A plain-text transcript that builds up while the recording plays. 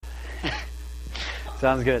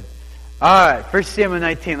Sounds good. All right, 1 Samuel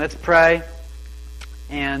 19. Let's pray.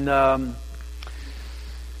 And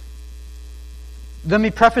let me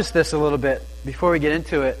preface this a little bit before we get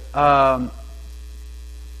into it. So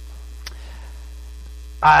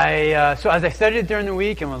as I studied it during the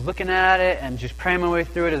week and was looking at it and just praying my way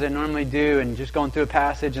through it as I normally do and just going through a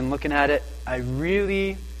passage and looking at it, I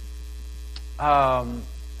really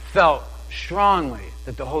felt strongly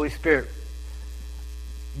that the Holy Spirit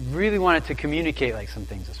really wanted to communicate like some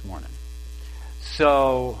things this morning.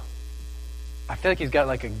 So I feel like He's got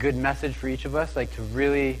like a good message for each of us, like to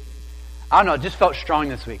really, I don't know, it just felt strong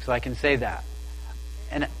this week, so I can say that.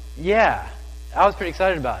 And yeah, I was pretty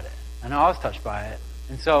excited about it. I know I was touched by it.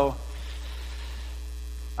 And so,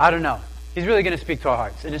 I don't know. He's really going to speak to our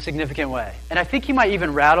hearts in a significant way. And I think He might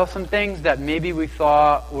even rattle some things that maybe we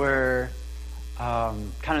thought were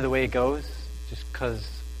kind of the way it goes, just because,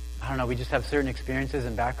 I don't know, we just have certain experiences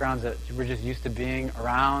and backgrounds that we're just used to being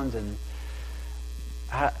around, and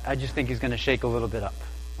I just think He's going to shake a little bit up,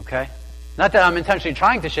 okay? Not that I'm intentionally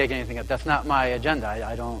trying to shake anything up. That's not my agenda.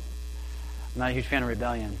 I'm not a huge fan of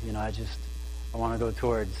rebellion. You know, I want to go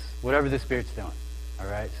towards whatever the Spirit's doing, all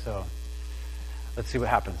right? So let's see what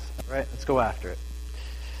happens, all right? Let's go after it.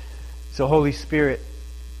 So Holy Spirit,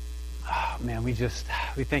 oh man, we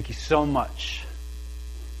thank You so much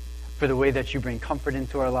for the way that You bring comfort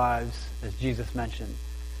into our lives, as Jesus mentioned,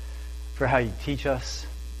 for how You teach us.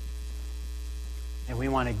 And we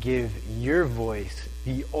want to give Your voice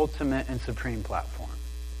the ultimate and supreme platform.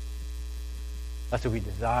 That's what we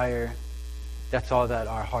desire. That's all that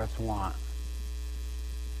our hearts want,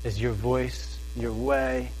 is Your voice, Your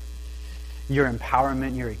way, Your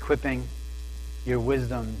empowerment, Your equipping, Your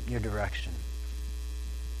wisdom, Your direction.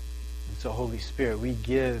 And so, Holy Spirit, we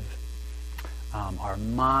give our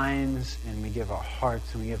minds, and we give our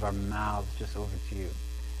hearts, and we give our mouths just over to You.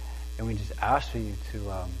 And we just ask for You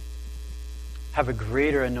to have a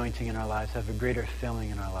greater anointing in our lives, have a greater filling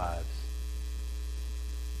in our lives.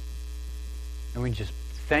 And we just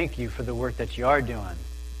thank You for the work that You are doing,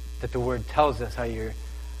 that the Word tells us how You're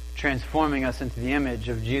transforming us into the image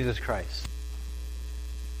of Jesus Christ.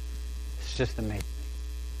 It's just amazing.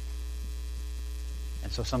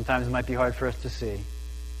 And so sometimes it might be hard for us to see,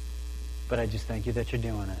 but I just thank You that You're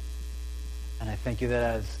doing it. And I thank You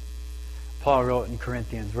that, as Paul wrote in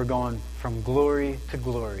Corinthians, we're going from glory to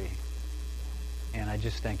glory. And I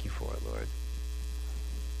just thank You for it, Lord.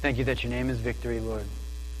 Thank You that Your name is victory, Lord.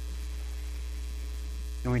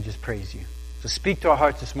 And we just praise You. So speak to our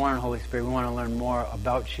hearts this morning, Holy Spirit. We want to learn more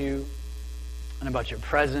about You and about Your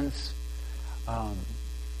presence,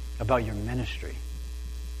 about Your ministry.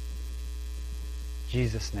 In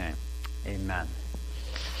Jesus' name, amen.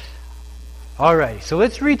 All right, so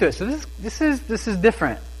let's read this. So this is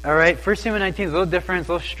different. All right, 1 Samuel 19 is a little different. It's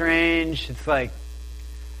a little strange. It's like,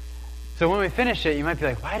 so when we finish it, you might be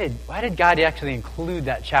like, why did God actually include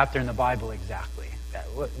that chapter in the Bible exactly?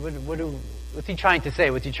 What's He trying to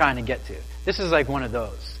say? What's He trying to get to? This is like one of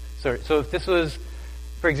those. So if this was,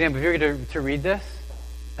 for example, if you were to read this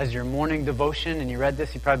as your morning devotion and you read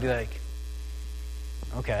this, you'd probably be like,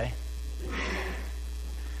 okay.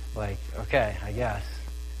 Like, okay, I guess.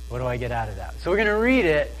 What do I get out of that? So we're going to read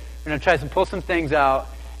it. We're going to try to pull some things out,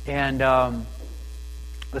 and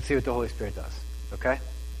let's see what the Holy Spirit does. Okay?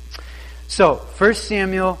 So, 1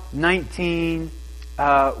 Samuel 19,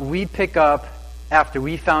 we pick up after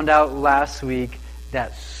we found out last week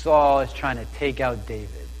that Saul is trying to take out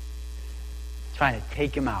David. Trying to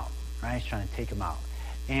take him out, right? He's trying to take him out.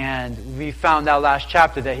 And we found out last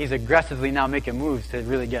chapter that he's aggressively now making moves to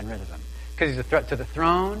really get rid of him. Because he's a threat to the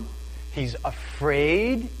throne. He's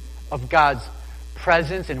afraid of God's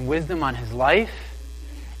presence and wisdom on his life.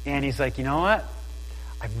 And he's like, you know what?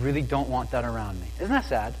 I really don't want that around me. Isn't that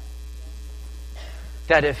sad?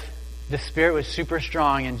 That if the Spirit was super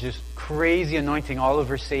strong and just crazy anointing all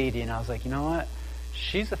over Sadie, and I was like, you know what?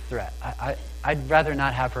 She's a threat. I'd rather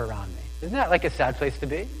not have her around me. Isn't that like a sad place to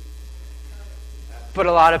be? But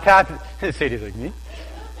a lot of Sadie's like me.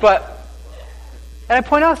 And I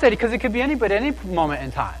point out Sadie because it could be anybody at any moment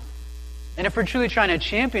in time. And if we're truly trying to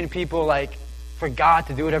champion people, like for God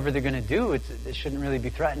to do whatever they're going to do, it shouldn't really be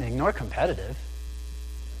threatening nor competitive.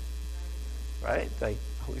 Right? Like,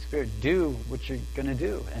 Holy Spirit, do what you're going to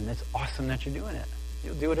do. And it's awesome that you're doing it.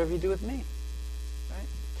 You'll do whatever you do with me. Right?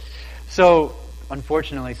 So,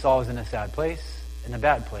 unfortunately, Saul was in a sad place, in a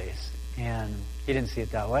bad place. And he didn't see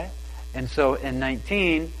it that way. And so in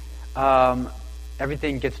 19,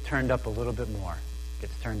 everything gets turned up a little bit more.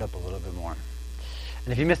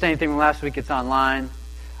 And if you missed anything from last week, it's online.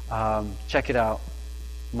 Check it out.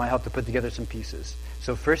 It might help to put together some pieces.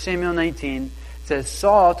 So 1 Samuel 19 says,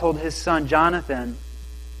 Saul told his son Jonathan,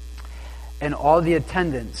 and all the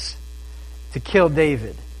attendants to kill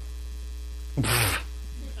David.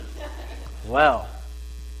 Well,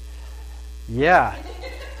 yeah.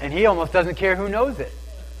 And he almost doesn't care who knows it.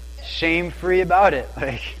 Shame-free about it.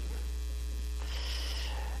 Like,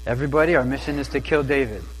 everybody, our mission is to kill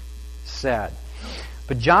David. Sad.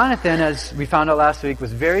 But Jonathan, as we found out last week,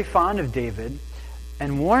 was very fond of David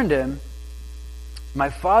and warned him, "My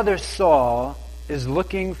father Saul is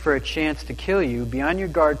looking for a chance to kill you. Be on your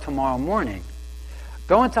guard tomorrow morning.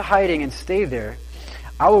 Go into hiding and stay there.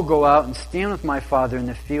 I will go out and stand with my father in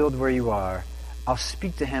the field where you are. I'll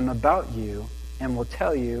speak to him about you and will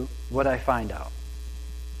tell you what I find out."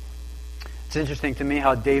 It's interesting to me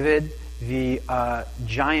how David, the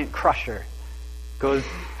giant crusher,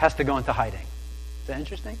 has to go into hiding. Is that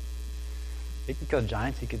interesting? He could kill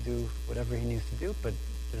giants, he could do whatever he needs to do, but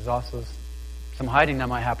there's also some hiding that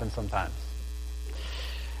might happen sometimes.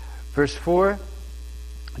 Verse 4,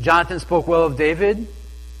 Jonathan spoke well of David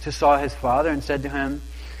to Saul his father and said to him,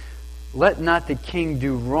 "Let not the king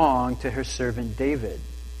do wrong to her servant David.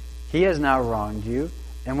 He has now wronged you,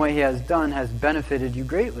 and what he has done has benefited you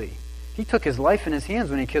greatly. He took his life in his hands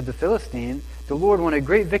when he killed the Philistine. The Lord won a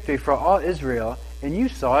great victory for all Israel, and you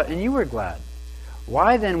saw it and you were glad.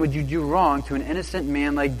 Why then would you do wrong to an innocent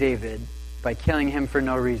man like David by killing him for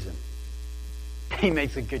no reason?" He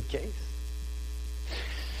makes a good case.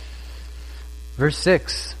 Verse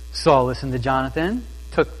 6, Saul listened to Jonathan,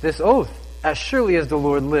 took this oath, "As surely as the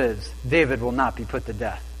Lord lives, David will not be put to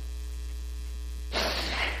death."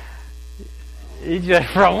 He just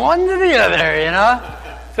from one to the other, you know?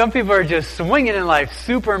 Some people are just swinging in life,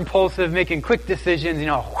 super impulsive, making quick decisions, you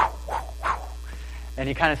know. And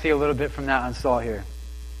you kind of see a little bit from that on Saul here.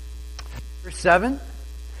 Verse 7,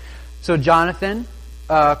 so Jonathan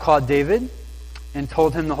called David and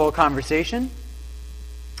told him the whole conversation.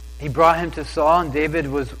 He brought him to Saul, and David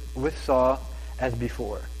was with Saul as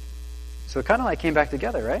before. So it kind of like came back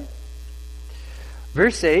together, right?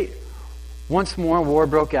 Verse 8, once more war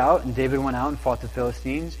broke out, and David went out and fought the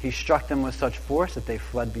Philistines. He struck them with such force that they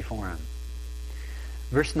fled before him.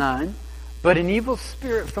 Verse 9, but an evil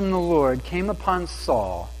spirit from the Lord came upon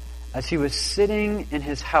Saul as he was sitting in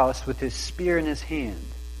his house with his spear in his hand.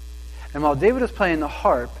 And while David was playing the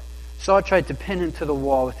harp, Saul tried to pin him to the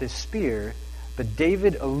wall with his spear, but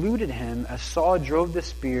David eluded him as Saul drove the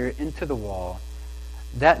spear into the wall.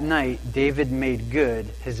 That night, David made good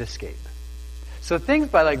his escape. So things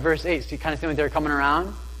by like verse 8, so you kind of see when they're coming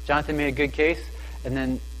around. Jonathan made a good case, and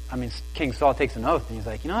then, King Saul takes an oath, and he's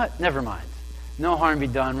like, you know what, never mind. No harm be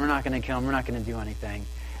done, we're not going to kill him, we're not going to do anything.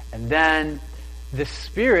 And then the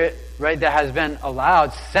spirit, right, that has been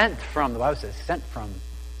allowed, sent from, the Bible says, sent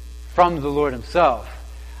from the Lord himself.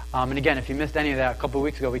 And again, if you missed any of that a couple of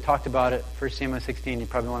weeks ago, we talked about it, 1 Samuel 16, you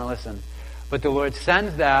probably want to listen. But the Lord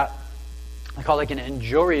sends that, I call it like an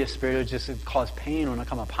injurious spirit. It just caused pain when it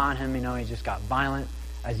come upon him. You know, he just got violent,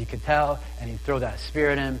 as you could tell, and he'd throw that spear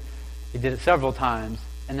at him. He did it several times.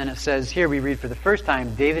 And then it says here, we read for the first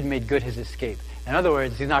time, David made good his escape. In other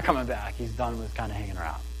words, he's not coming back. He's done with kind of hanging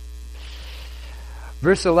around.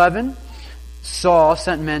 Verse 11, Saul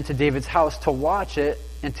sent men to David's house to watch it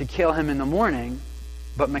and to kill him in the morning.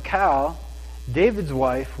 But Michal, David's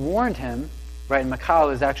wife, warned him, right, and Michal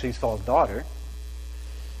is actually Saul's daughter,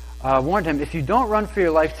 warned him, if you don't run for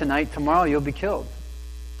your life tonight, tomorrow you'll be killed.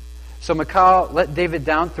 So Michal let David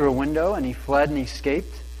down through a window, and he fled and he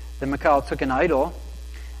escaped. Then Michal took an idol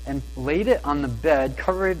and laid it on the bed,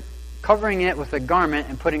 covering it with a garment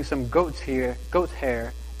and putting some goat's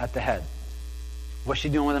hair at the head. What's she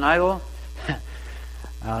doing with an idol?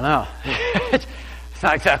 I don't know. It's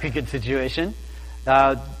not exactly a good situation.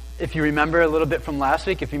 If you remember a little bit from last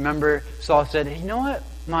week, if you remember, Saul said, hey, you know what?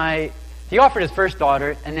 He offered his first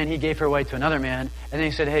daughter, and then he gave her away to another man, and then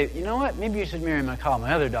he said, hey, you know what? Maybe you should marry Michal,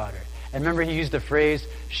 my other daughter. And remember, he used the phrase,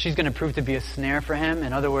 she's going to prove to be a snare for him.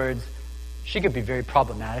 In other words, she could be very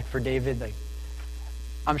problematic for David. Like,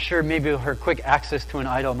 I'm sure maybe her quick access to an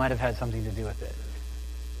idol might have had something to do with it.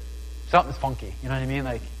 Something's funky, you know what I mean?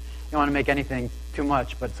 Like, you don't want to make anything too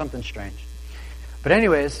much, but something's strange. But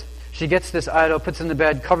anyways, she gets this idol, puts it in the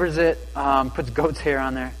bed, covers it, puts goat's hair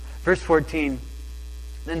on there. Verse 14,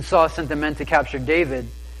 then Saul sent the men to capture David.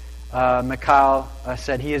 Michal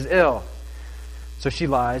said, he is ill. So she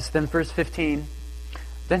lies. Then verse 15,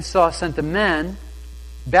 then Saul sent the men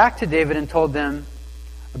back to David and told them,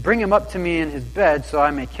 bring him up to me in his bed so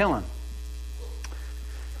I may kill him.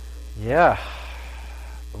 Yeah.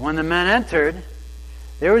 But when the men entered,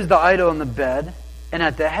 there was the idol in the bed, and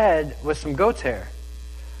at the head was some goat's hair.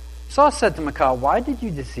 Saul said to Michal, why did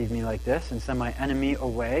you deceive me like this and send my enemy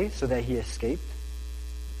away so that he escaped?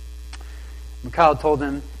 Michal told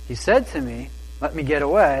him, He said to me, let me get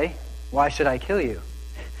away. Why should I kill you?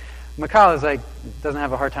 Michal is doesn't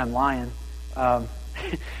have a hard time lying,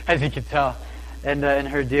 as you can tell. And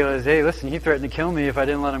her deal is, hey, listen, he threatened to kill me if I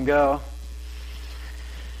didn't let him go.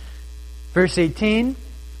 Verse 18,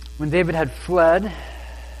 when David had fled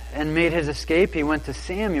and made his escape, he went to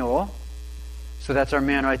Samuel. So that's our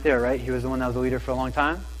man right there, right? He was the one that was the leader for a long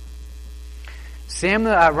time.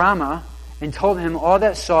 Samuel at Ramah, and told him all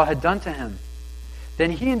that Saul had done to him.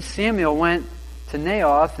 Then he and Samuel went to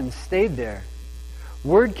Naioth and stayed there.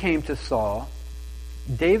 Word came to Saul,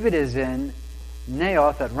 David is in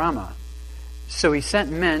Naioth at Ramah. So he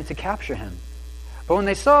sent men to capture him. But when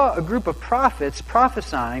they saw a group of prophets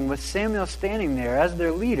prophesying with Samuel standing there as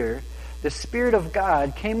their leader, the Spirit of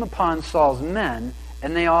God came upon Saul's men,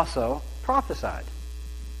 and they also prophesied.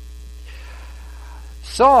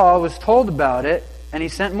 Saul was told about it, and he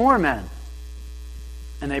sent more men,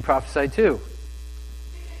 and they prophesied too.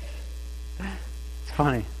 It's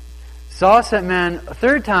funny. Saul sent men a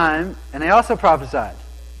third time, and they also prophesied.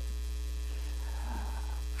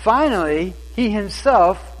 Finally, he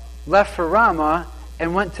himself left for Ramah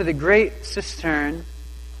and went to the great cistern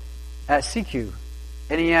at Seku.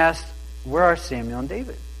 And he asked, where are Samuel and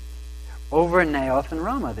David? Over in Naioth and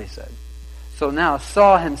Ramah, they said. So now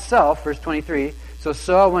Saul himself, verse 23, so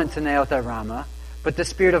Saul went to Naioth at Ramah, but the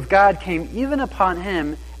Spirit of God came even upon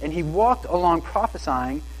him, and he walked along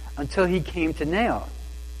prophesying until he came to Naioth.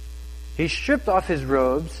 He stripped off his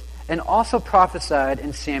robes and also prophesied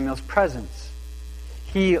in Samuel's presence.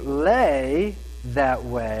 He lay that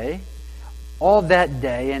way all that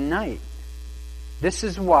day and night. This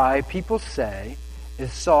is why people say,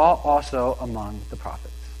 is Saul also among the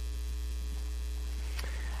prophets?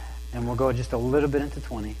 And we'll go just a little bit into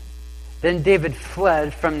 20. Then David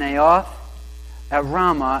fled from Naioth at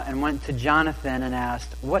Ramah and went to Jonathan and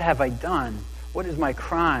asked, what have I done? What is my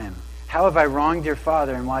crime? How have I wronged your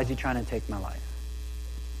father, and why is he trying to take my life?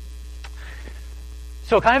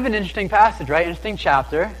 So kind of an interesting passage, right? Interesting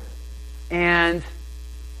chapter. And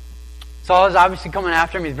Saul is obviously coming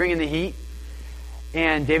after him. He's bringing the heat.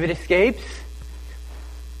 And David escapes.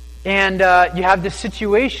 And you have this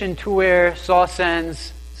situation to where Saul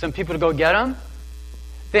sends some people to go get him.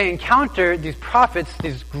 They encounter these prophets,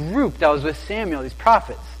 this group that was with Samuel, these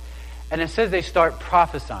prophets. And it says they start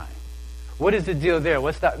prophesying. What is the deal there?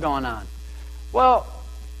 What's that going on? Well,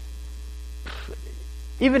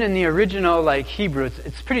 even in the original Hebrew,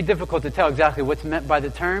 it's pretty difficult to tell exactly what's meant by the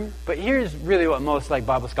term. But here's really what most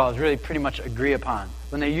Bible scholars really pretty much agree upon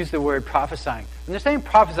when they use the word prophesying. When they're saying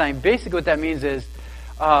prophesying, basically what that means is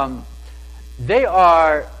they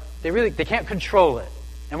can't control it.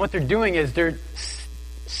 And what they're doing is they're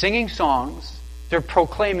singing songs, they're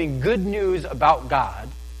proclaiming good news about God,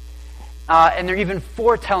 and they're even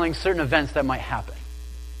foretelling certain events that might happen.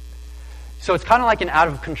 So it's kind of like an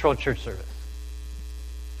out-of-control church service.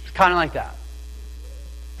 It's kind of like that.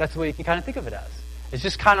 That's the way you can kind of think of it as. It's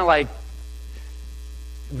just kind of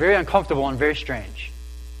very uncomfortable and very strange.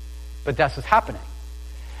 But that's what's happening.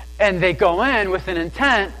 And they go in with an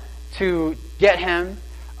intent to get him,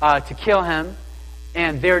 to kill him,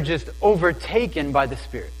 and they're just overtaken by the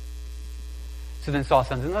Spirit. So then Saul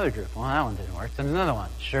sends another group. Well, that one didn't work. Sends another one.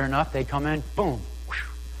 Sure enough, they come in, boom,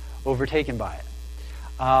 overtaken by it.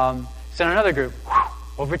 Send another group,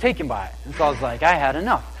 overtaken by it. And Saul's like, I had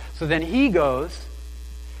enough. So then he goes.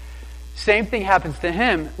 Same thing happens to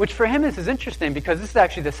him, which for him is interesting because this is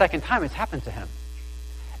actually the second time it's happened to him.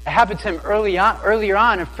 It happened to him earlier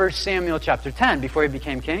on in 1 Samuel chapter 10 before he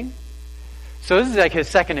became king. So this is his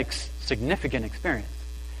second significant experience.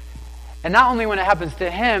 And not only when it happens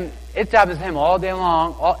to him, it happens to him all day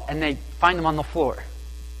long, and they find him on the floor.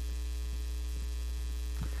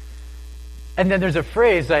 And then there's a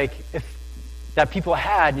phrase that people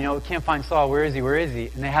had, can't find Saul, where is he, where is he?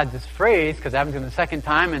 And they had this phrase, because it happened to him the second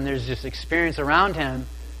time, and there's just experience around him,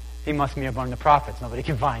 he must be among the prophets, nobody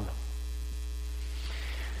can find him.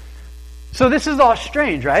 So this is all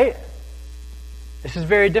strange, right? This is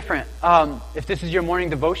very different. If this is your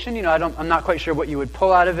morning devotion, I'm not quite sure what you would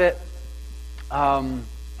pull out of it.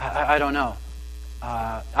 I don't know.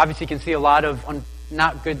 Obviously, you can see a lot of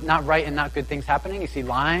not right and not good things happening. You see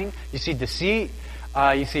lying. You see deceit.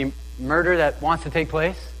 You see murder that wants to take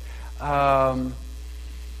place.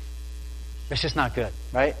 It's just not good,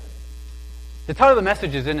 right? The title of the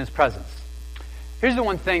message is In His Presence. Here's the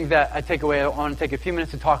one thing that I take away. I want to take a few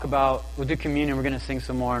minutes to talk about. We'll do communion. We're going to sing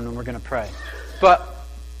some more, and we're going to pray. But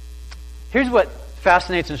here's what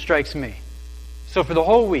fascinates and strikes me. So for the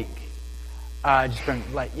whole week, just been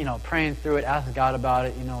praying through it, asking God about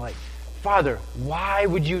it. Father, why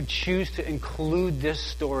would you choose to include this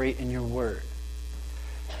story in your Word?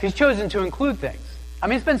 He's chosen to include things. I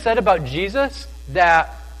mean, it's been said about Jesus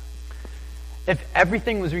that if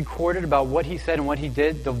everything was recorded about what he said and what he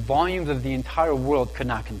did, the volumes of the entire world could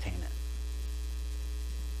not contain it.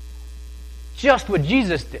 Just what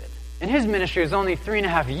Jesus did. And his ministry was only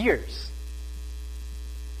 3.5 years.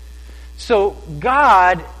 So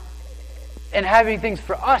God, in having things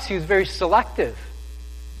for us, he was very selective.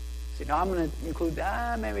 So, I'm going to include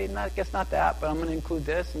that. Maybe not, I guess not that, but I'm going to include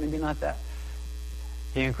this, maybe not that.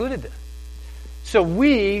 He included this. So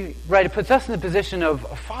it puts us in the position of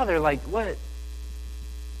a father, like, what?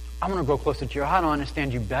 I'm going to grow closer to your heart. I don't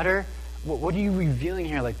understand you better. What are you revealing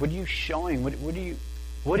here? Like, what are you showing?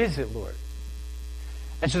 What is it, Lord?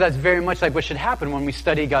 And so that's very much like what should happen when we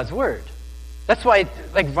study God's Word. That's why,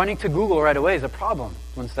 running to Google right away is a problem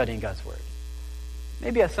when studying God's Word.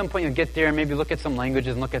 Maybe at some point you'll get there and maybe look at some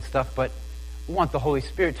languages and look at stuff, but we want the Holy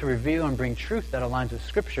Spirit to reveal and bring truth that aligns with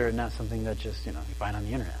Scripture and not something that just, you find on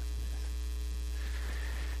the internet.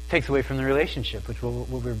 Takes away from the relationship, which what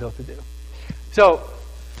we're built to do. So,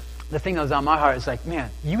 the thing that was on my heart is like, man,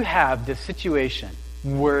 you have this situation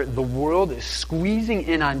where the world is squeezing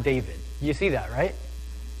in on David. You see that, right?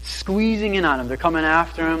 Squeezing in on him. They're coming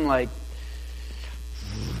after him, like,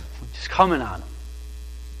 just coming on him.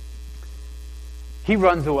 He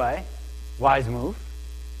runs away. Wise move.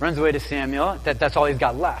 Runs away to Samuel. That's all he's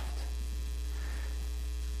got left.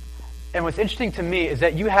 And what's interesting to me is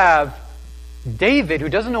that you have David who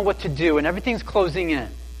doesn't know what to do and everything's closing in.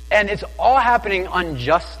 And it's all happening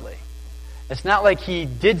unjustly. It's not like he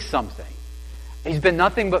did something. He's been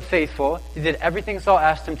nothing but faithful. He did everything Saul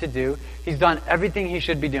asked him to do. He's done everything he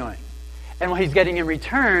should be doing. And what he's getting in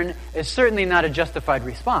return is certainly not a justified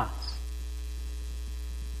response.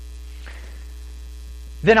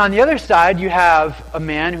 Then on the other side, you have a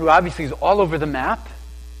man who obviously is all over the map.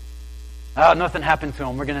 Oh, nothing happened to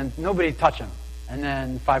him. Nobody touch him. And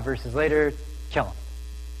then 5 verses later, kill him.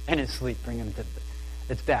 In his sleep, bring him to...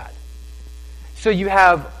 It's bad. So you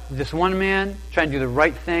have this one man trying to do the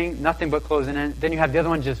right thing, nothing but closing in. Then you have the other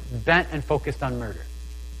one just bent and focused on murder.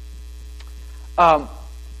 The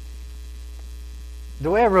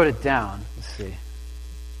way I wrote it down, let's see.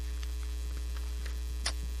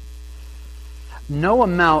 No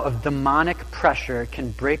amount of demonic pressure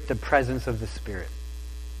can break the presence of the Spirit.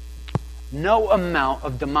 No amount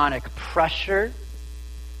of demonic pressure,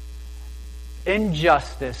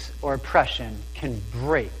 injustice, or oppression can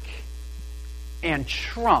break and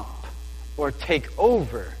trump or take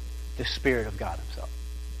over the Spirit of God himself.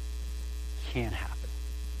 Can't happen.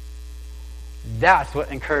 That's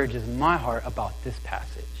what encourages my heart about this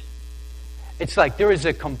passage. It's like there is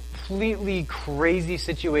a completely crazy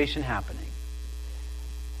situation happening.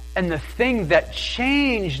 And the thing that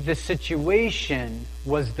changed the situation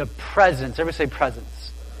was the presence. Everybody say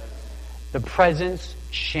presence. The presence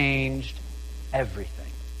changed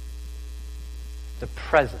everything. The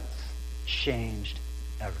presence changed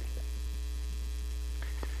everything.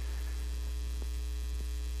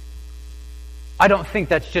 I don't think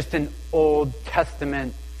that's just an Old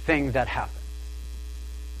Testament thing that happened.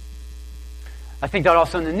 I think that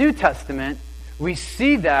also in the New Testament, we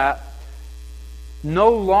see that no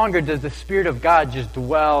longer does the Spirit of God just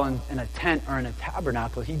dwell in a tent or in a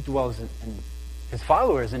tabernacle. He dwells in his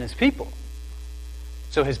followers and his people.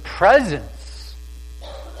 So his presence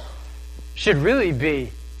should really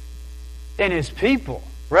be in his people.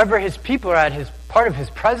 Wherever his people are at, part of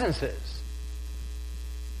his presence is.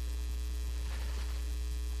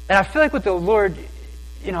 And I feel like with the Lord,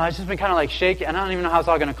 it's just been kind of like shaking. And I don't even know how it's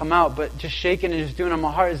all going to come out, but just shaking and just doing it on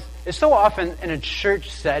my heart is so often in a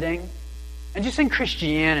church setting. And just in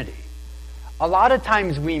Christianity, a lot of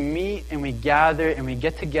times we meet and we gather and we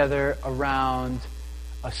get together around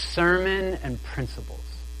a sermon and principles.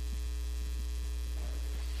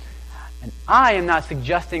 And I am not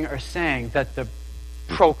suggesting or saying that the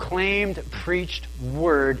proclaimed, preached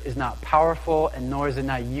word is not powerful and nor is it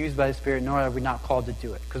not used by the Spirit, nor are we not called to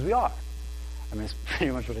do it. Because we are. I mean, it's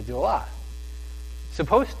pretty much what I do a lot.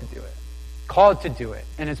 Supposed to do it. Called to do it.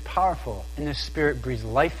 And it's powerful. And the Spirit breathes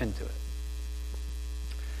life into it.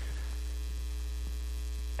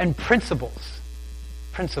 And principles.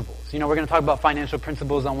 We're going to talk about financial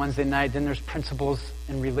principles on Wednesday night. Then there's principles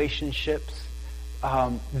in relationships.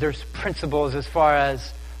 There's principles as far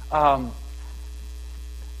as how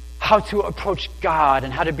to approach God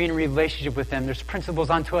and how to be in a relationship with Him. There's principles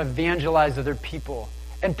on to evangelize other people.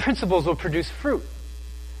 And principles will produce fruit.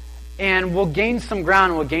 And we'll gain some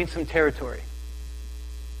ground and we'll gain some territory.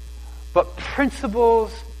 But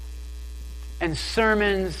principles and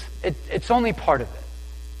sermons, it's only part of it.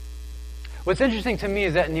 What's interesting to me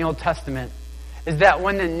is that in the Old Testament is that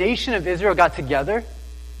when the nation of Israel got together,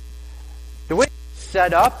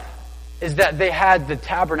 set up is that they had the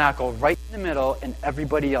tabernacle right in the middle and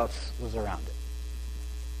everybody else was around it.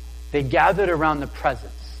 They gathered around the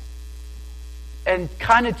presence. And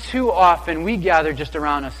kind of too often we gather just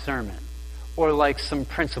around a sermon or like some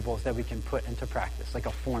principles that we can put into practice, like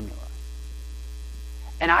a formula.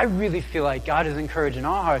 And I really feel like God is encouraging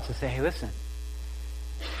our hearts to say, hey, listen,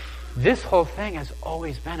 this whole thing has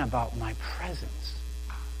always been about my presence.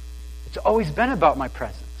 It's always been about my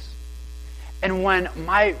presence. And when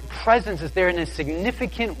my presence is there in a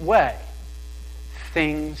significant way,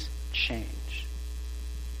 things change.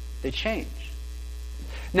 They change.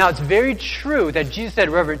 Now, it's very true that Jesus said,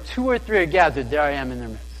 wherever 2 or 3 are gathered, there I am in their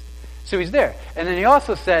midst. So he's there. And then he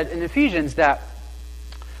also said in Ephesians that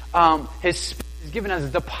his Spirit is given as a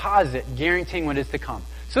deposit, guaranteeing what is to come.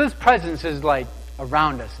 So his presence is like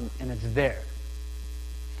around us, and it's there.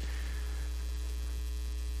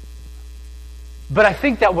 But I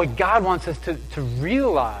think that what God wants us to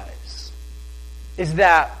realize is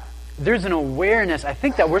that there's an awareness, I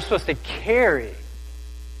think, that we're supposed to carry.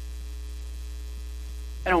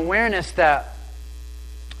 An awareness that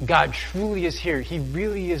God truly is here. He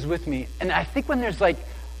really is with me. And I think when there's like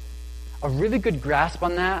a really good grasp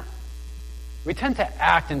on that, we tend to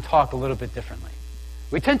act and talk a little bit differently.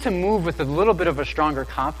 We tend to move with a little bit of a stronger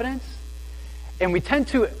confidence. And we tend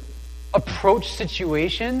to approach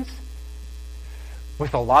situations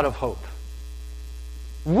with a lot of hope.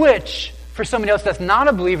 Which, for somebody else that's not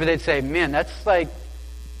a believer, they'd say, man, that's like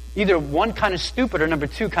either one, kind of stupid, or number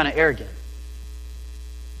 2, kind of arrogant.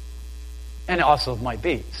 And it also might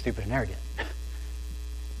be stupid and arrogant.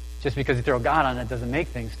 Just because you throw God on it doesn't make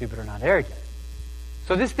things stupid or not arrogant.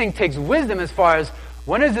 So this thing takes wisdom as far as,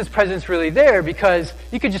 when is this presence really there? Because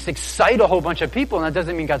you could just excite a whole bunch of people, and that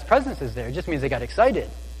doesn't mean God's presence is there. It just means they got excited.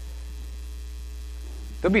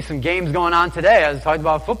 There'll be some games going on today. I was talking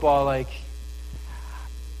about football. Like,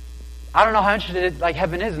 I don't know how interested like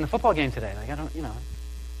heaven is in the football game today. Like, I don't,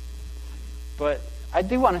 But I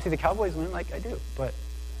do want to see the Cowboys win. Like, I do. But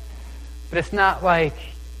it's not like,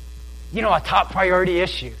 a top priority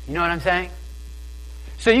issue. You know what I'm saying?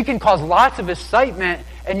 So you can cause lots of excitement,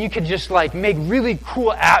 and you could just like make really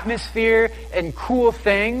cool atmosphere and cool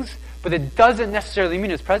things, but it doesn't necessarily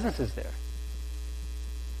mean his presence is there.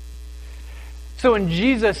 So in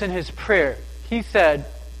Jesus, in his prayer, he said,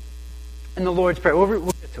 in the Lord's Prayer, we'll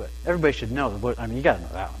get to it. Everybody should know the Lord. I mean, you got to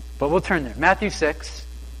know that one. But we'll turn there. Matthew 6.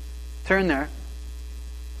 Turn there.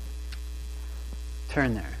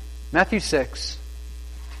 Turn there. Matthew 6.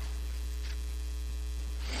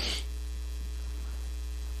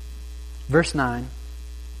 Verse 9.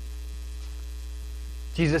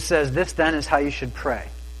 Jesus says, this then is how you should pray.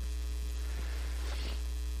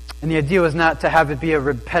 And the idea was not to have it be a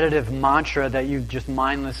repetitive mantra that you just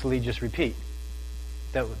mindlessly just repeat.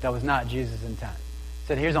 That was not Jesus' intent. He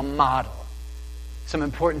said, here's a model. Some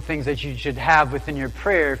important things that you should have within your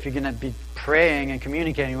prayer if you're going to be praying and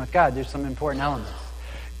communicating with God. There's some important elements.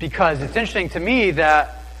 Because it's interesting to me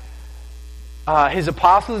that his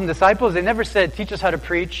apostles and disciples, they never said, teach us how to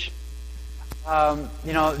preach.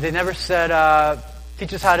 They never said,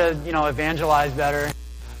 teach us how to, evangelize better.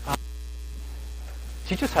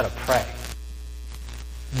 Teach us how to pray.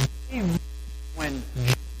 When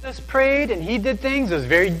Jesus prayed and he did things, it was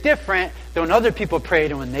very different than when other people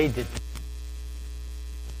prayed and when they did things.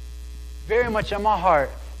 Very much in my heart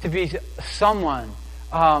to be someone,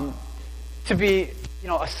 to be,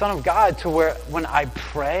 a son of God, to where when I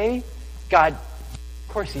pray, God, of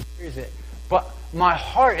course he hears it, but my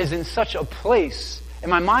heart is in such a place,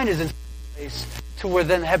 and my mind is in such a place to where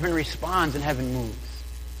then heaven responds and heaven moves.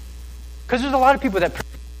 Because there's a lot of people that pray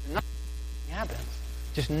and nothing happens.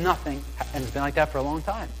 Just nothing. And it's been like that for a long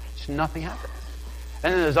time. Just nothing happens.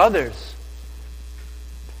 And then there's others.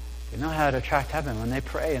 They know how to attract heaven when they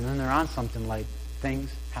pray, and then they're on something, like things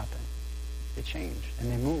happen. They change and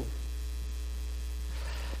they move.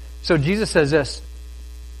 So Jesus says this.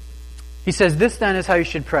 He says, this then is how you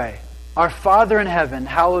should pray. Our Father in heaven,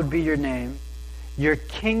 hallowed be your name. Your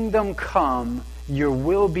kingdom come, your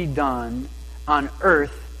will be done on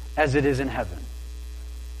earth as it is in heaven.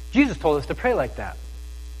 Jesus told us to pray like that.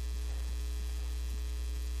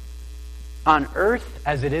 On earth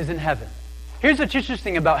as it is in heaven. Here's what's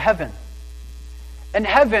interesting about heaven. In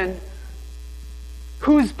heaven,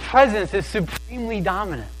 whose presence is supremely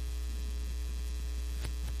dominant?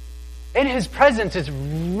 And his presence is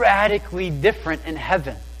radically different in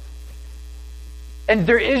heaven. And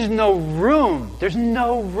there is no room. There's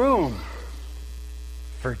no room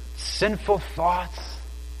for sinful thoughts,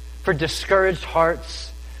 for discouraged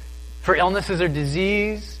hearts, for illnesses or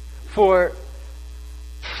disease, for,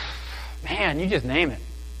 man, you just name it.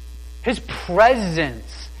 His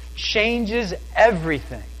presence changes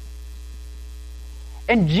everything.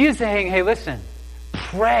 And Jesus is saying, hey, listen,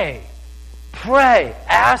 pray,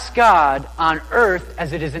 ask God on earth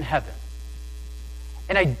as it is in heaven.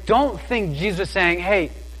 And I don't think Jesus was saying,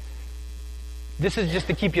 hey, this is just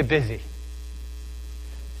to keep you busy.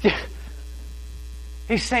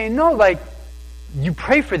 He's saying, no, like, you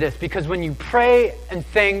pray for this, because when you pray and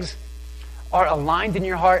things are aligned in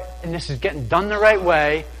your heart and this is getting done the right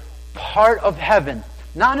way, part of heaven,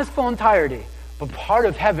 not in its full entirety, but part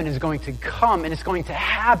of heaven is going to come and it's going to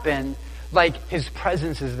happen like His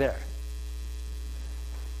presence is there.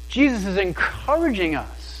 Jesus is encouraging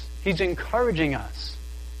us. He's encouraging us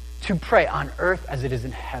to pray on earth as it is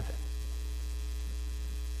in heaven.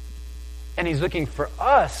 And He's looking for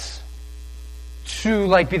us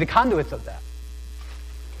to be the conduits of that.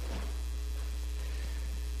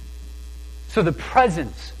 So the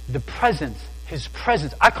presence, His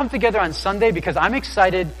presence. I come together on Sunday because I'm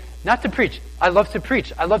excited not to preach. I love to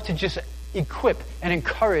preach. I love to just equip and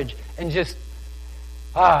encourage and just,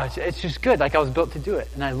 it's just good. Like, I was built to do it.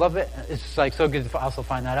 And I love it. It's so good to also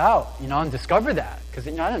find that out, and discover that. Because,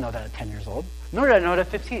 I didn't know that at 10 years old. Nor did I know it at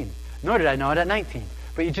 15. Nor did I know it at 19.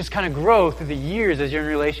 But you just kind of grow through the years as you're in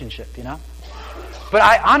a relationship, But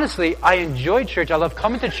I enjoy church. I love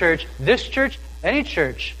coming to church, this church, any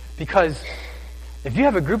church, because if you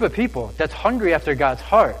have a group of people that's hungry after God's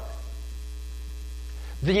heart,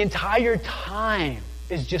 the entire time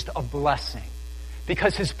is just a blessing,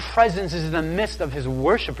 because His presence is in the midst of His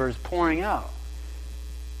worshipers pouring out.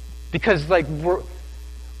 Because we're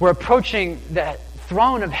approaching that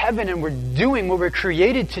throne of heaven and we're doing what we're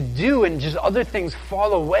created to do, and just other things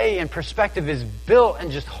fall away and perspective is built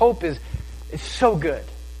and just hope is so good.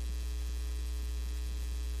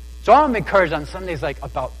 So I'm encouraged on Sundays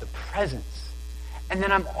about the presence. And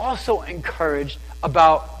then I'm also encouraged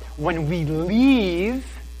about when we leave,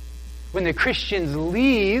 when the Christians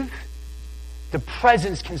leave, the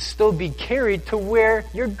presence can still be carried to where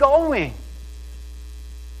you're going.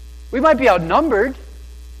 We might be outnumbered.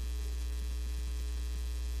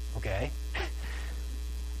 Okay.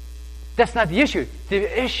 That's not the issue.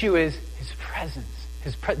 The issue is His presence.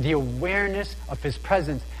 The awareness of His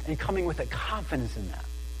presence and coming with a confidence in that.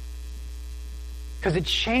 Because it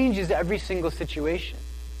changes every single situation.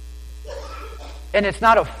 And it's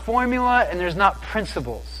not a formula and there's not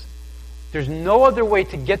principles. There's no other way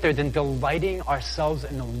to get there than delighting ourselves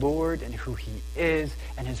in the Lord and who He is,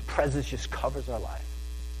 and His presence just covers our life.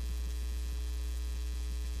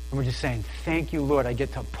 And we're just saying, thank you, Lord, I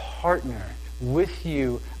get to partner with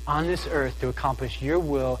You on this earth to accomplish Your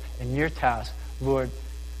will and Your task. Lord,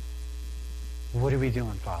 what are we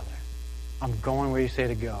doing, Father? I'm going where You say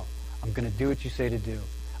to go. I'm going to do what You say to do.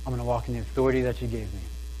 I'm going to walk in the authority that You gave me.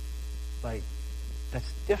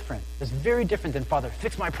 That's different. That's very different than, Father,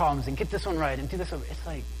 fix my problems and get this one right and do this over. It's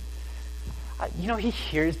He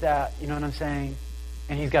hears that, you know what I'm saying?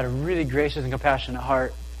 And He's got a really gracious and compassionate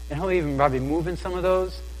heart. And He'll even probably move in some of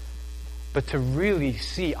those. But to really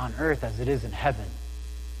see on earth as it is in heaven,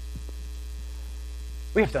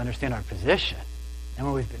 we have to understand our position and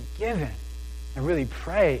what we've been given and really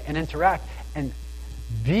pray and interact and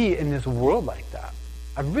be in this world like that.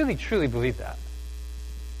 I really, truly believe that.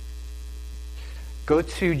 Go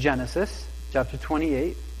to Genesis chapter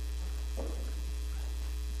 28.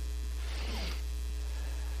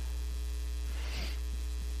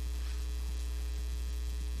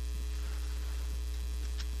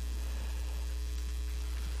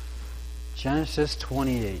 Genesis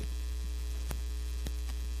 28.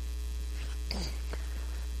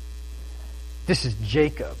 This is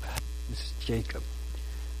Jacob.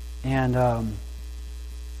 And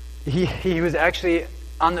he was actually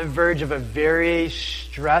on the verge of a very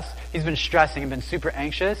he's been stressing and been super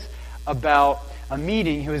anxious about a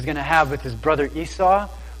meeting he was going to have with his brother Esau,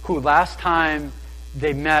 who last time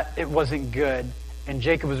they met, it wasn't good. And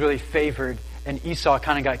Jacob was really favored, and Esau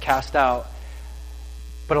kind of got cast out.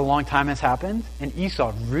 But a long time has happened, and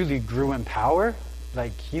Esau really grew in power.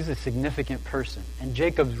 He's a significant person. And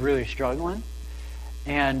Jacob's really struggling.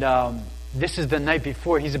 And this is the night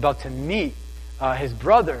before he's about to meet his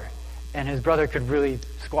brother, and his brother could really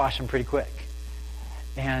squash him pretty quick.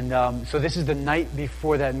 And so this is the night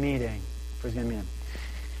before that meeting. He's going to meet him.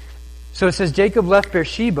 So it says, Jacob left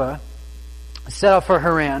Beersheba, set out for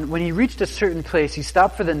Haran. When he reached a certain place, he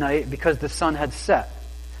stopped for the night because the sun had set.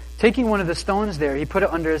 Taking one of the stones there, he put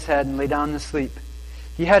it under his head and lay down to sleep.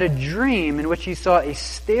 He had a dream in which he saw a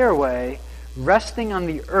stairway resting on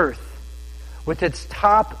the earth, with its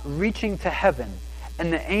top reaching to heaven,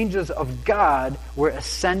 and the angels of God were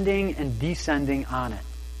ascending and descending on it.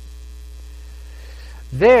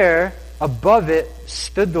 There, above it,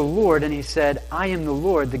 stood the Lord, and he said, I am the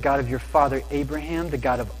Lord, the God of your father Abraham, the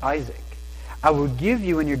God of Isaac. I will give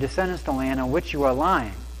you and your descendants the land on which you are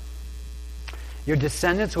lying. Your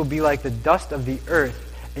descendants will be like the dust of the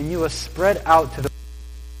earth, and you will spread out to the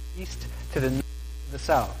east, to the north, to the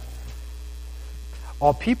south.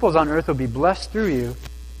 All peoples on earth will be blessed through you,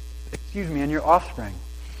 and your offspring.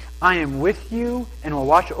 I am with you and will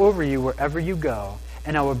watch over you wherever you go,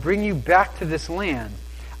 and I will bring you back to this land.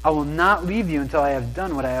 I will not leave you until I have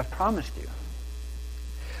done what I have promised you.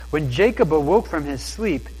 When Jacob awoke from his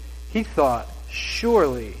sleep, he thought,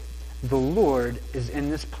 surely the Lord is in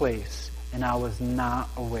this place, and I was not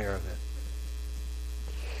aware of it.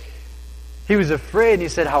 He was afraid, and he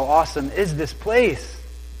said, how awesome is this place?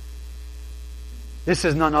 This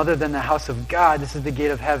is none other than the house of God. This is the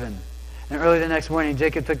gate of heaven. And early the next morning,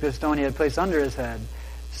 Jacob took the stone he had placed under his head,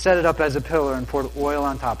 set it up as a pillar, and poured oil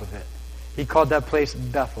on top of it. He called that place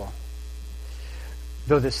Bethel,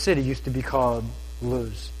 though the city used to be called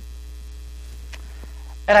Luz.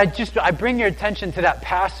 And I bring your attention to that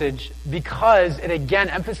passage because it again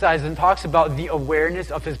emphasizes and talks about the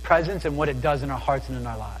awareness of his presence and what it does in our hearts and in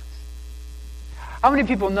our lives. How many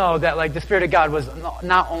people know that the Spirit of God was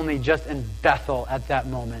not only just in Bethel at that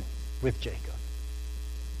moment with Jacob?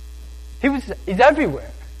 He's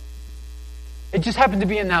everywhere. It just happened to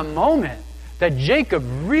be in that moment that Jacob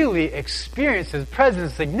really experienced his presence in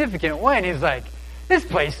a significant way, and he's like, this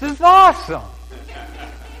place is awesome.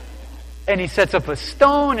 And he sets up a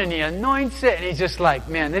stone and he anoints it, and he's just like,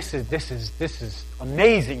 man, this is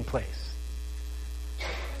amazing place.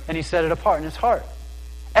 And he set it apart in his heart.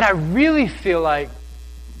 And I really feel like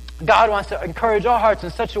God wants to encourage our hearts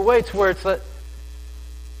in such a way to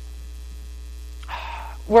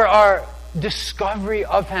where our discovery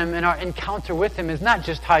of him and our encounter with him is not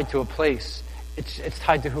just tied to a place, it's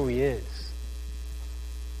tied to who he is.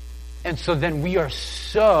 And so then we are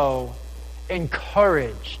so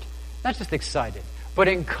encouraged, not just excited, but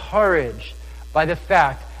encouraged by the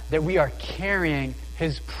fact that we are carrying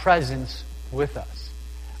his presence with us.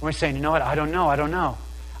 And we're saying, you know what, I don't know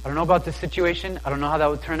about this situation. I don't know how that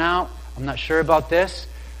would turn out. I'm not sure about this.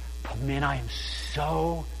 But man, I am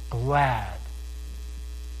so glad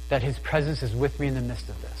that his presence is with me in the midst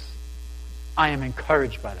of this. I am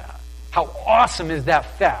encouraged by that. How awesome is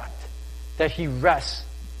that fact that he rests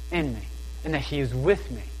in me and that he is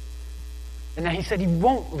with me and that he said he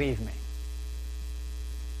won't leave me.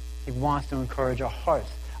 He wants to encourage our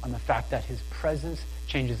hearts on the fact that his presence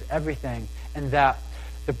changes everything, and that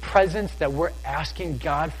the presence that we're asking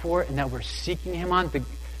God for and that we're seeking him on, the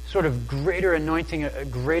sort of greater anointing, a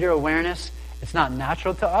greater awareness, it's not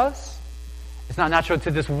natural to us. It's not natural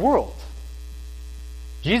to this world.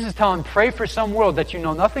 Jesus is telling, pray for some world that you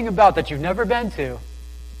know nothing about, that you've never been to,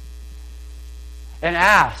 and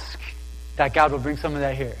ask that God will bring some of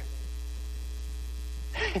that here.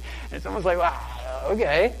 And someone's like, wow,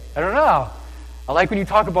 okay, I don't know. I like when you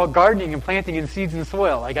talk about gardening and planting and seeds in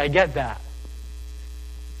soil. I get that.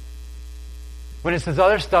 When it says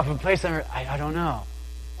other stuff, a place I don't know.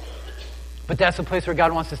 But that's the place where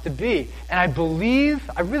God wants us to be. And I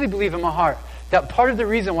really believe in my heart, that part of the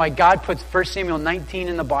reason why God puts 1 Samuel 19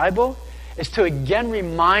 in the Bible is to again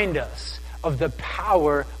remind us of the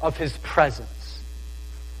power of his presence,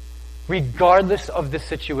 regardless of the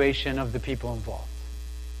situation of the people involved.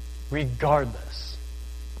 Regardless.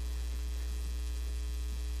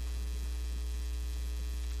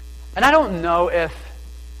 And I don't know if,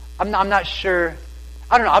 I'm not sure,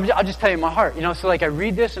 I don't know, I'll just tell you my heart. So I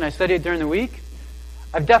read this and I study it during the week.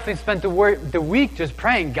 I've definitely spent the week just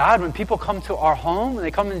praying, God, when people come to our home, when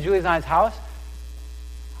they come into Julie's and I's house,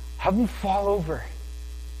 have them fall over.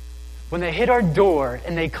 When they hit our door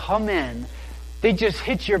and they come in, they just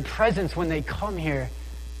hit your presence when they come here.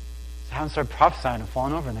 So have them start prophesying and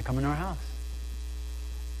falling over and they come into our house.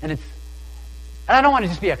 And I don't want to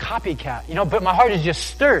just be a copycat, but my heart is just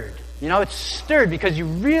stirred. It's stirred because you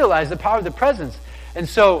realize the power of the presence. And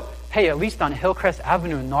so, hey, at least on Hillcrest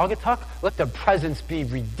Avenue in Naugatuck, let the presence be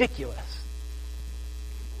ridiculous.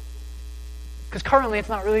 Because currently it's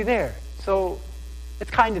not really there. So it's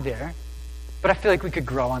kind of there. But I feel like we could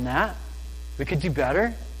grow on that. We could do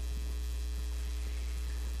better.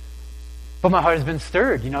 But my heart has been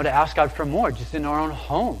stirred, to ask God for more, just in our own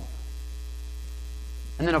home.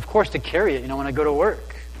 And then, of course, to carry it, when I go to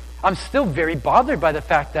work. I'm still very bothered by the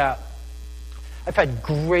fact that I've had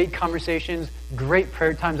great conversations, great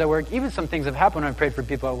prayer times at work. Even some things have happened when I've prayed for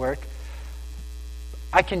people at work.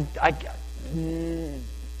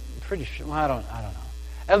 Pretty sure, well, I don't know.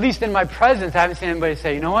 At least in my presence, I haven't seen anybody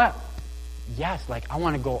say, you know what? Yes, I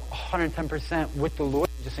want to go 110% with the Lord,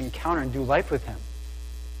 just encounter and do life with him.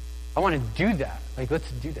 I want to do that. Like, let's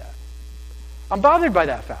do that. I'm bothered by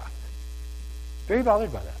that fact. Very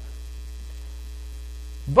bothered by that.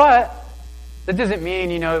 But that doesn't mean,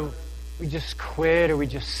 we just quit or we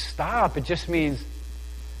just stop. It just means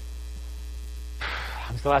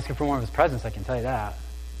I'm still asking for more of his presence, I can tell you that.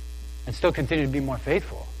 And still continue to be more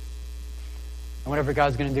faithful. And whatever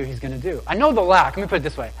God's going to do, he's going to do. I know the lack. Let me put it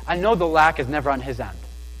this way. I know the lack is never on his end.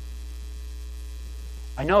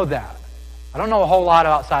 I know that. I don't know a whole lot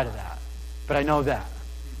outside of that. But I know that.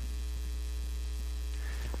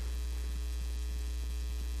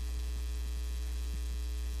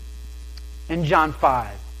 In John 5,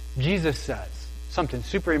 Jesus says something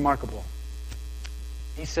super remarkable.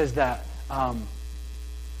 He says that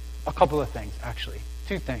a couple of things, actually.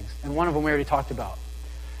 2 things. And one of them we already talked about.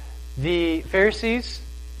 The Pharisees,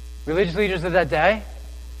 religious leaders of that day,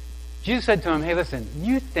 Jesus said to them, hey, listen,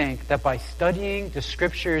 you think that by studying the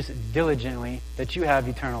scriptures diligently that you have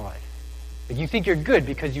eternal life. Like you think you're good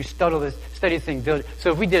because you study this thing diligently.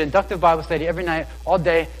 So if we did inductive Bible study every night, all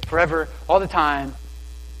day, forever, all the time,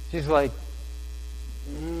 Jesus is like,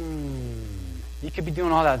 you could be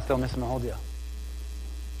doing all that and still missing the whole deal.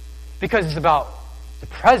 Because it's about the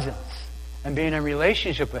presence and being in a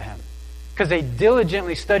relationship with him. Because they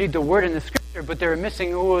diligently studied the word in the scripture, but they were missing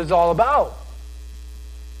who it was all about.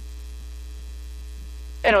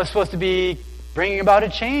 And it was supposed to be bringing about a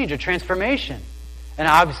change, a transformation. And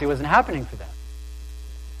it obviously wasn't happening for them.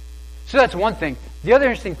 So that's one thing. The other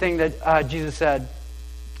interesting thing that Jesus said,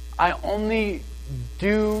 I only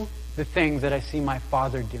do the things that I see my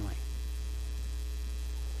Father doing.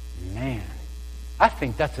 Man, I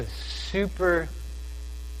think that's a super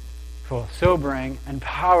sobering and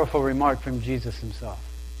powerful remark from Jesus himself.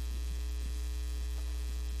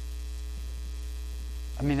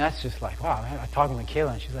 I mean, that's just like, wow. I talked with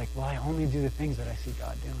Kayla and she's like, well, I only do the things that I see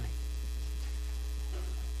God doing.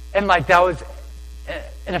 And like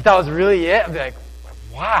and if that was really it, I'd be like,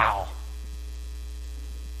 wow.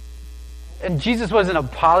 And Jesus wasn't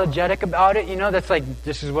apologetic about it. That's like,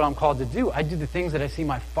 this is what I'm called to do. I do the things that I see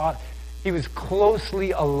my Father. He was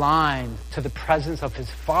closely aligned to the presence of his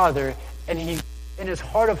Father, and he, in his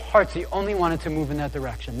heart of hearts, he only wanted to move in that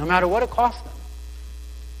direction, no matter what it cost him,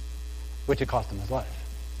 which it cost him his life.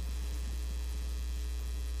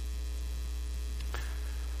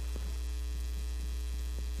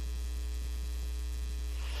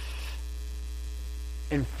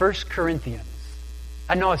 In 1 Corinthians,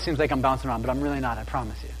 I know it seems like I'm bouncing around, but I'm really not, I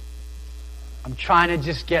promise you. I'm trying to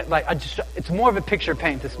just get, it's more of a picture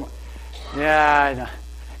paint this morning. Yeah, I know.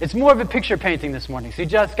 It's more of a picture painting this morning, so you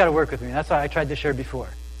just got to work with me. That's why I tried to share before.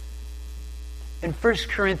 In 1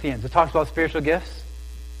 Corinthians, it talks about spiritual gifts,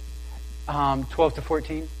 12 to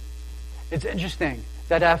 14. It's interesting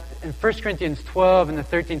that in 1 Corinthians 12 and the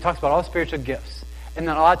 13 talks about all spiritual gifts. And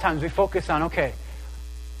then a lot of times we focus on, okay,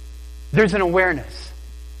 there's an awareness.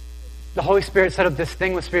 The Holy Spirit set up this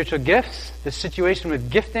thing with spiritual gifts, this situation with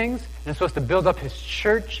giftings, and it's supposed to build up his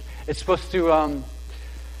church. It's supposed to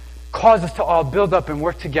cause us to all build up and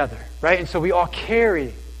work together, right? And so we all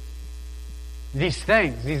carry these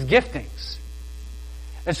things, these giftings.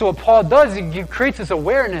 And so what Paul does, he creates this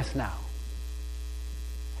awareness now.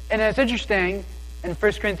 And it's interesting, in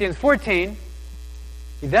 1 Corinthians 14,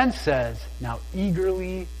 he then says, now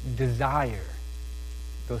eagerly desire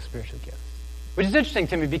those spiritual gifts. Which is interesting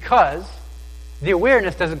to me because the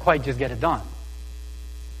awareness doesn't quite just get it done.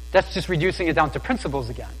 That's just reducing it down to principles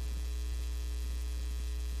again.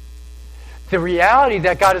 The reality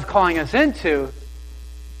that God is calling us into,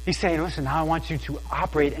 he's saying, listen, now I want you to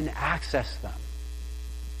operate and access them,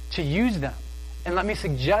 to use them. And let me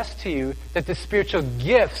suggest to you that the spiritual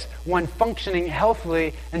gifts, when functioning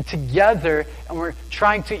healthily and together, and we're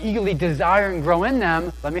trying to eagerly desire and grow in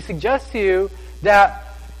them, let me suggest to you that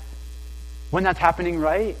when that's happening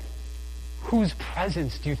right, whose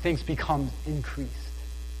presence do you think becomes increased?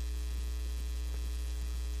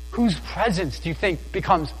 Whose presence do you think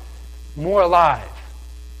becomes more alive?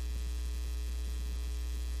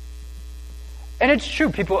 And it's true,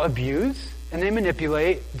 people abuse and they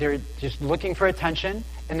manipulate. They're just looking for attention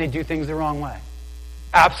and they do things the wrong way.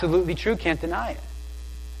 Absolutely true, can't deny it.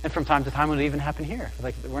 And from time to time it'll even happen here.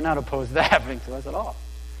 Like, we're not opposed to that happening to us at all.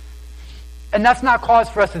 And that's not cause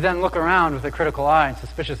for us to then look around with a critical eye and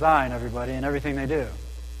suspicious eye on everybody and everything they do.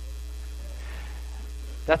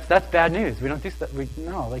 That's bad news. We don't do stuff.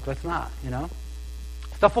 Let's not,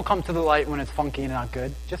 Stuff will come to the light when it's funky and not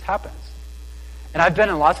good. It just happens. And I've been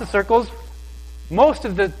in lots of circles. Most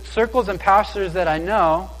of the circles and pastors that I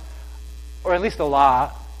know, or at least a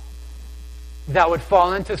lot, that would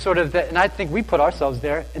fall into sort of and I think we put ourselves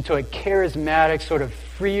there, into a charismatic sort of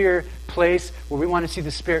freer place where we want to see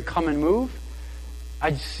the Spirit come and move,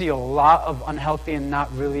 I just see a lot of unhealthy and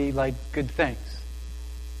not really like good things.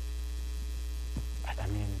 I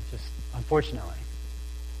mean, just unfortunately.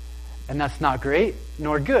 And that's not great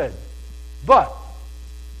nor good. But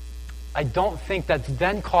I don't think that's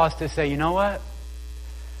then cause to say, you know what?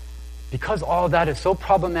 Because all of that is so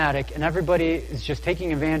problematic and everybody is just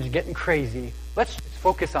taking advantage, getting crazy, let's just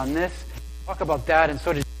focus on this, talk about that, and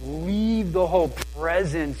sort of leave the whole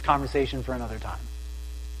presence conversation for another time.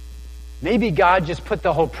 Maybe God just put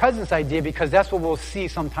the whole presence idea because that's what we'll see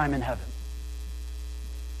sometime in heaven.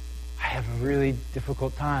 I have a really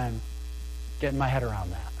difficult time getting my head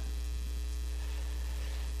around that.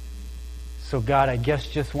 So God, I guess,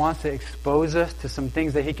 just wants to expose us to some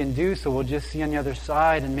things that he can do, so we'll just see on the other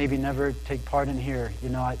side and maybe never take part in here. You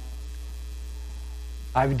know, I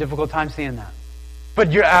have a difficult time seeing that.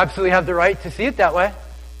 But you absolutely have the right to see it that way.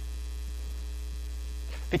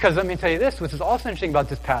 Because let me tell you this, which is also interesting about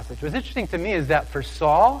this passage. What's interesting to me is that for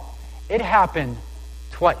Saul, it happened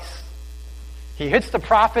twice. He hits the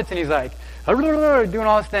prophets and he's like, doing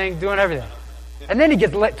all this thing, doing everything. And then he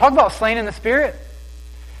gets, talk about slain in the Spirit.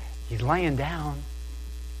 He's laying down,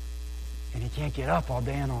 and he can't get up all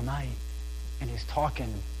day and all night. And he's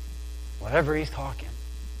talking whatever he's talking,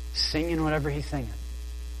 singing whatever he's singing.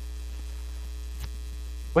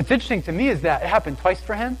 What's interesting to me is that it happened twice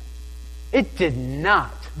for him. It did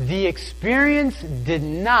not. The experience did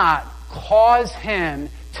not cause him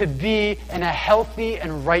to be in a healthy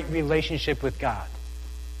and right relationship with God.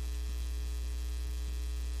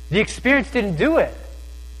 The experience didn't do it.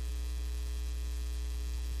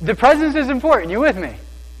 The presence is important. You with me?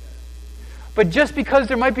 But just because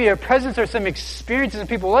there might be a presence or some experiences in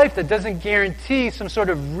people's life, that doesn't guarantee some sort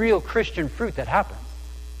of real Christian fruit that happens.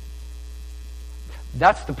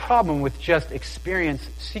 That's the problem with just experience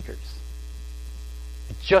seekers.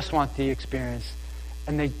 They just want the experience,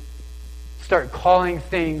 and they start calling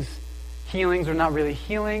things healings are not really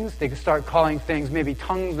healings. They start calling things maybe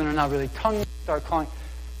tongues when they're not really tongues. Start calling.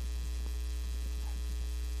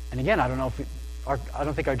 And again, I don't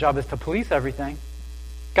think our job is to police everything.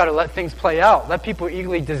 Got to let things play out. Let people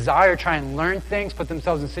eagerly desire, try and learn things, put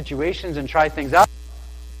themselves in situations and try things out,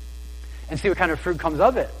 and see what kind of fruit comes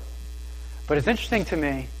of it. But it's interesting to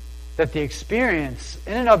me that the experience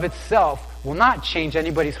in and of itself will not change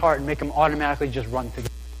anybody's heart and make them automatically just run to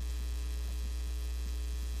God.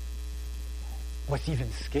 What's even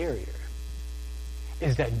scarier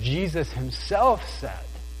is that Jesus himself said,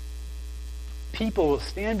 people will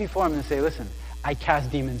stand before him and say, listen, I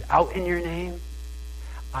cast demons out in your name.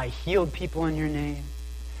 I healed people in your name.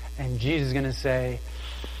 And Jesus is going to say,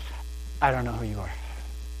 I don't know who you are.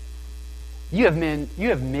 You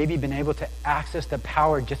have maybe been able to access the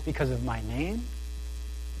power just because of my name.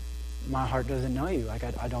 My heart doesn't know you. Like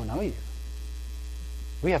I don't know you.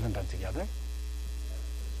 We haven't been together.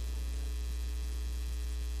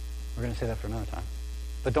 We're going to say that for another time.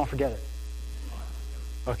 But don't forget it.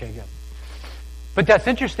 Okay, good. But that's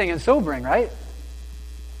interesting and sobering, right?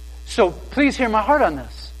 So please hear my heart on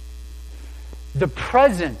this. The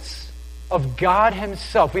presence of God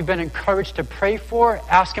himself, we've been encouraged to pray for,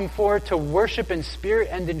 ask him for, to worship in spirit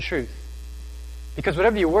and in truth. Because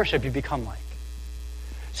whatever you worship, you become like.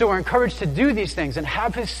 So we're encouraged to do these things and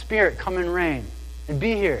have his Spirit come and reign and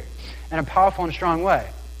be here in a powerful and strong way.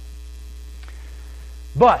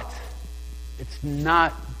 But it's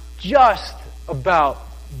not just about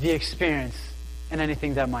the experience and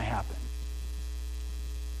anything that might happen.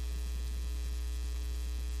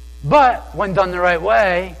 But when done the right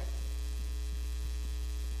way,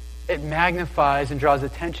 it magnifies and draws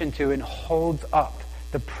attention to and holds up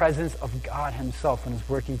the presence of God himself when it's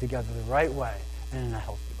working together the right way and in a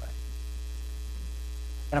healthy way.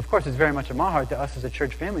 And of course, it's very much in my heart that us as a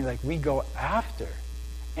church family, like we go after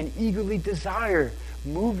and eagerly desire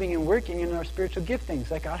moving and working in our spiritual giftings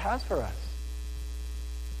that God has for us.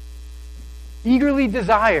 Eagerly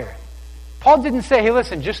desire. Paul didn't say, hey,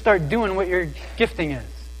 listen, just start doing what your gifting is.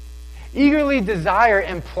 Eagerly desire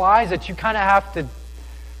implies that you kind of have to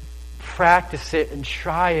practice it and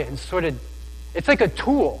try it and sort of, it's like a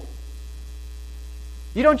tool.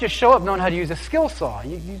 You don't just show up knowing how to use a skill saw.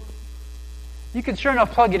 You can sure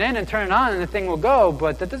enough plug it in and turn it on and the thing will go,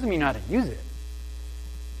 but that doesn't mean you know how to use it.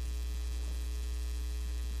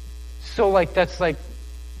 So that's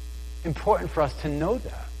important for us to know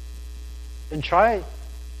that. And try.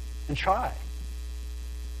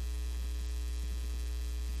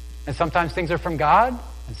 And sometimes things are from God,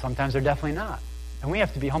 and sometimes they're definitely not. And we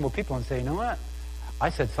have to be humble people and say, you know what? I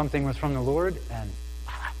said something was from the Lord, and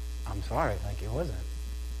I'm sorry, it wasn't.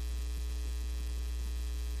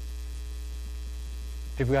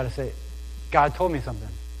 People got to say, God told me something.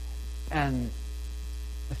 And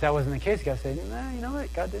if that wasn't the case, you got to say, nah, you know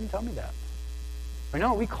what? God didn't tell me that. Or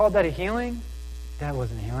no, we called that a healing. That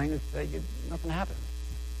wasn't a healing. Nothing happened.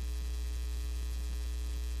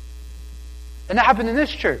 And that happened in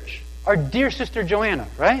this church. Our dear sister Joanna,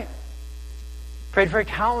 right? Prayed for her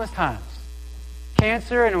countless times.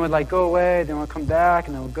 Cancer, and it would go away, then it would come back,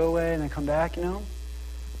 and then it would go away, and then come back, She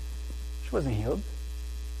wasn't healed.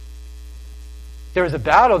 There was a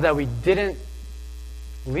battle that we didn't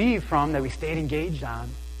leave from, that we stayed engaged on,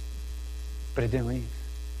 but it didn't leave.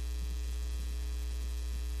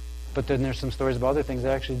 But then there's some stories about other things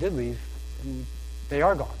that actually did leave, and they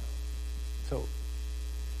are gone. So,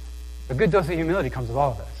 a good dose of humility comes with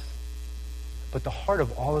all of this. But the heart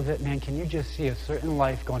of all of it, man, can you just see a certain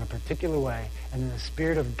life going a particular way, and then the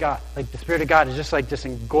Spirit of God, the Spirit of God is just like this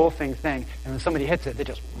engulfing thing, and when somebody hits it, they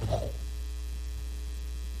just,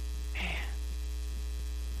 man.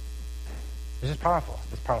 It's just powerful.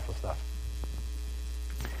 It's powerful stuff.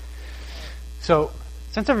 So,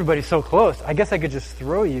 since everybody's so close, I guess I could just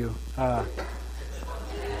throw you. Nah,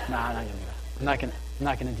 I'm not gonna do that. I'm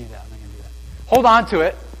not gonna do that. Hold on to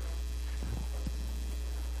it.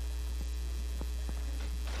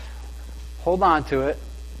 Hold on to it.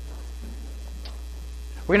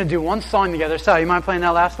 We're going to do one song together. Sal, you mind playing that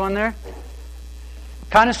last one there?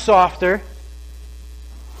 Kind of softer.